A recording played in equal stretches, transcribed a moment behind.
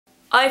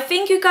I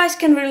think you guys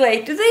can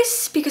relate to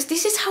this, because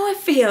this is how I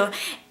feel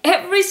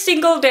every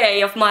single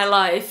day of my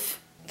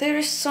life. There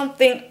is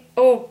something...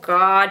 oh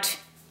god.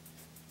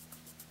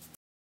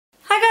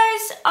 Hi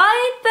guys,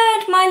 I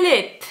burnt my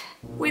lip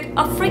with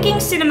a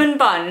freaking cinnamon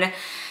bun.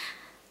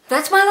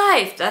 That's my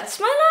life, that's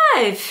my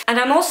life. And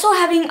I'm also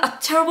having a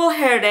terrible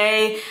hair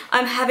day.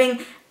 I'm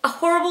having a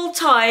horrible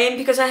time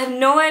because I have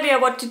no idea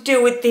what to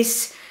do with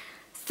this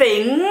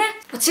thing.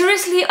 But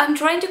seriously, I'm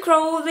trying to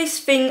grow this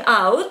thing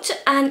out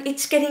and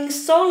it's getting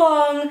so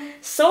long,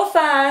 so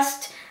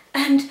fast,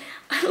 and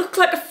I look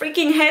like a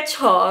freaking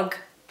hedgehog.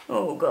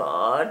 Oh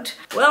god.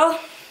 Well,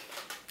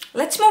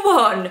 let's move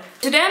on.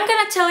 Today I'm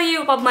gonna tell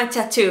you about my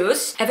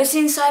tattoos. Ever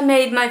since I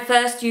made my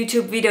first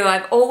YouTube video,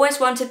 I've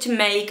always wanted to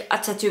make a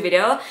tattoo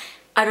video.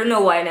 I don't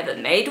know why I never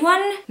made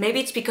one.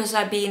 Maybe it's because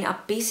I've been a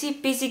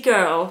busy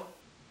girl.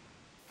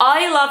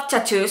 I love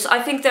tattoos.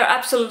 I think they're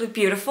absolutely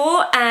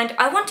beautiful and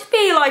I want to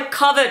be like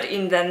covered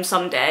in them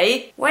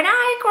someday. When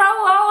I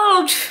grow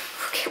old...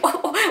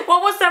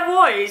 what was that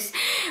voice?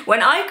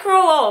 When I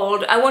grow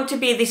old, I want to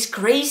be this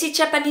crazy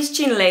Japanese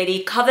chin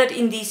lady covered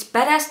in these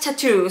badass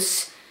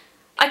tattoos.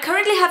 I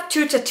currently have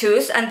 2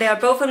 tattoos and they are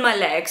both on my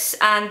legs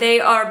and they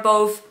are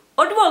both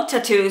Oddworld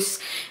tattoos,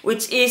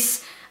 which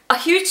is a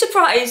huge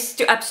surprise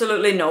to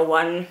absolutely no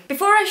one.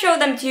 Before I show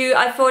them to you,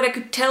 I thought I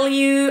could tell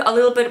you a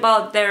little bit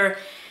about their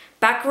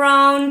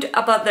background,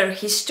 about their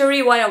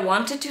history, why I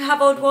wanted to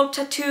have Oddworld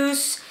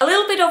tattoos, a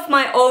little bit of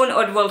my own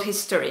Oddworld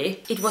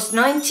history. It was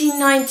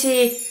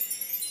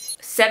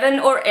 1997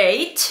 or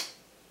 8.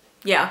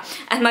 Yeah,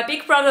 and my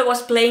big brother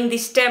was playing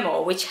this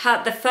demo, which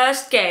had the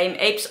first game,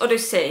 Ape's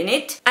Odyssey, in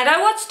it. And I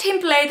watched him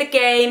play the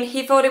game,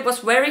 he thought it was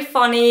very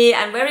funny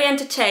and very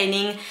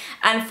entertaining,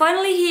 and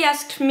finally he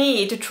asked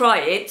me to try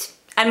it.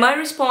 And my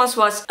response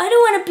was, I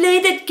don't want to play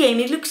that game,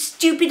 it looks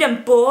stupid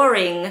and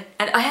boring.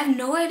 And I have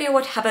no idea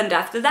what happened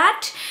after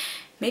that.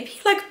 Maybe he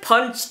like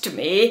punched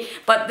me,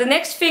 but the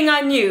next thing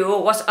I knew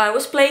was I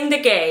was playing the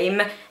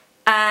game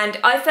and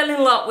I fell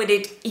in love with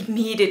it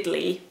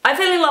immediately. I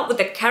fell in love with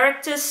the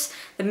characters,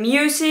 the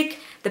music,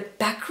 the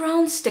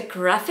backgrounds, the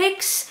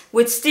graphics,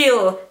 which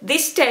still,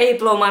 this day,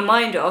 blow my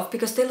mind off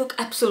because they look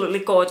absolutely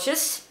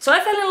gorgeous. So I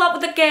fell in love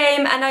with the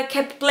game and I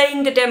kept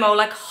playing the demo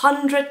like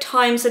 100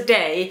 times a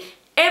day.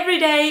 Every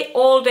day,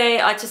 all day,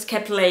 I just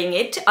kept playing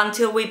it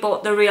until we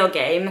bought the real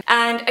game.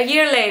 And a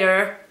year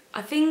later,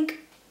 I think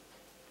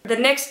the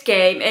next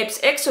game, Ape's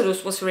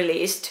Exodus, was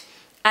released.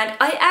 And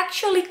I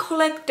actually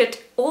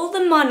collected all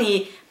the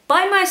money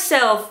by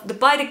myself to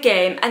buy the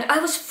game and I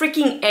was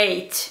freaking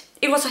 8.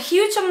 It was a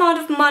huge amount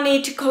of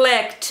money to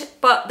collect,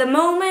 but the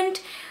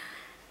moment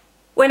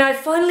when I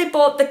finally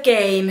bought the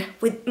game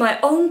with my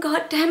own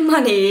goddamn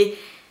money,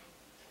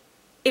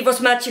 it was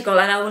magical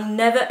and I will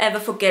never ever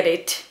forget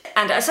it.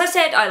 And as I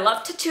said, I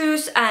love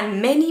tattoos and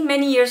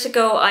many years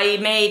ago I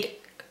made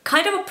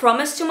kind of a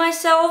promise to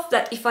myself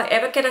that if I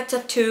ever get a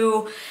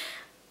tattoo,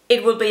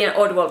 it will be an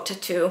Oddworld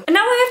tattoo. And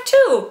now I have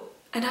 2!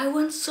 And I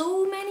want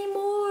so many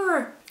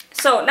more!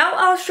 So now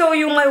I'll show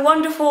you my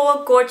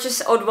wonderful, gorgeous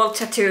Oddworld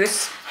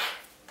tattoos.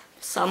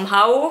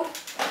 Somehow.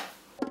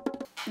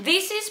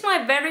 This is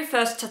my very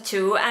first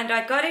tattoo and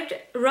I got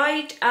it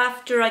right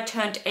after I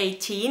turned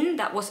 18,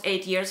 that was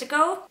 8 years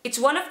ago. It's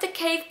one of the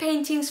cave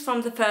paintings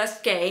from the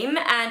first game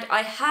and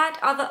I had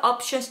other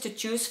options to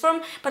choose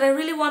from, but I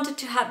really wanted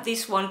to have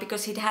this one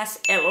because it has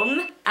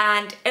Elum,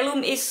 and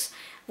Elum is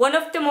one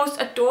of the most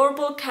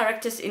adorable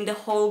characters in the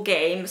whole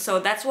game, so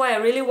that's why I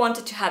really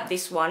wanted to have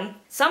this one.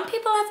 Some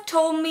people have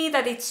told me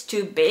that it's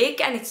too big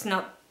and it's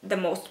not the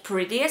most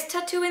prettiest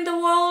tattoo in the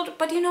world,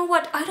 but you know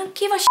what, I don't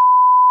give a shit.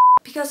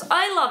 Because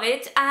I love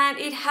it and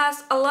it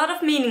has a lot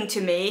of meaning to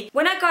me.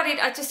 When I got it,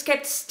 I just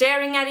kept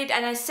staring at it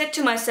and I said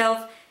to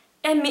myself,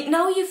 Emmi,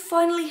 now you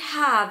finally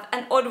have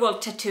an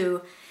Oddworld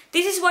tattoo.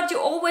 This is what you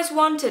always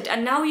wanted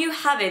and now you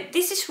have it.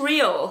 This is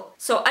real.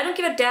 So I don't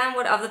give a damn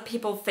what other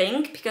people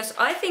think because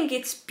I think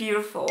it's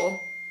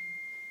beautiful.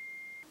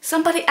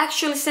 Somebody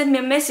actually sent me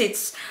a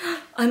message.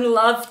 I'm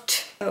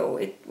loved. Oh,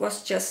 it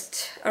was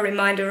just a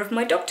reminder of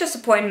my doctor's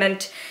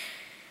appointment.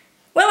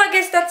 Well, I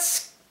guess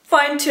that's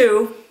fine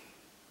too.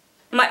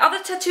 My other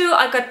tattoo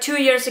I got 2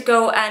 years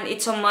ago and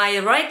it's on my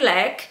right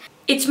leg.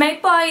 It's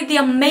made by the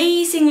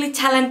amazingly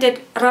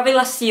talented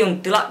Ravi-Lassi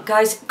Junttila.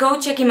 Guys, go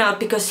check him out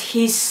because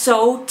he's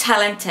so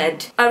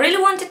talented. I really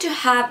wanted to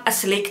have a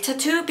slick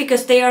tattoo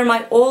because they are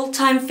my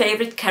all-time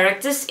favorite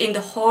characters in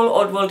the whole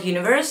Oddworld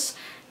universe.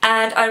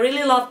 And I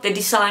really love the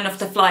design of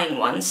the flying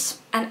ones.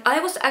 And I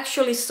was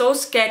actually so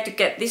scared to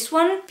get this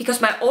one because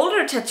my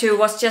older tattoo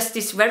was just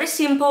this very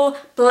simple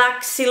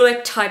black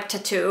silhouette type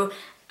tattoo.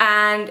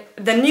 And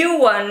the new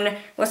one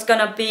was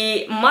gonna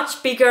be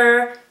much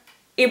bigger,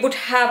 it would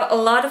have a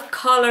lot of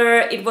color,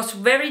 it was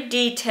very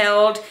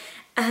detailed,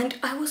 and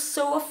I was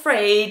so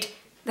afraid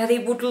that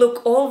it would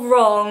look all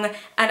wrong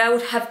and I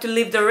would have to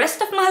live the rest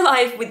of my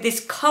life with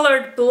this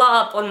colored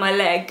blob on my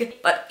leg.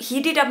 But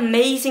he did an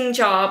amazing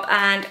job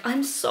and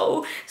I'm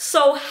so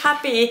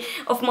happy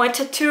of my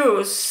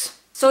tattoos.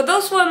 So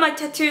those were my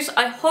tattoos.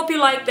 I hope you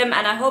liked them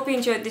and I hope you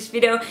enjoyed this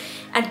video.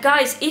 And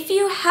guys, if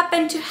you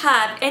happen to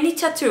have any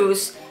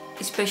tattoos,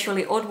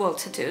 especially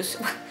oddworld tattoos,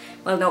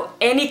 well no,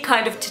 any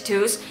kind of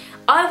tattoos,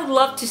 I would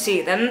love to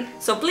see them.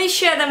 So please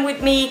share them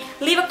with me,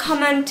 leave a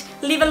comment,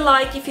 leave a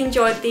like if you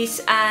enjoyed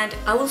this, and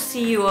I will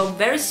see you all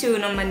very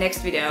soon on my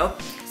next video.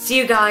 See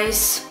you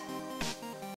guys!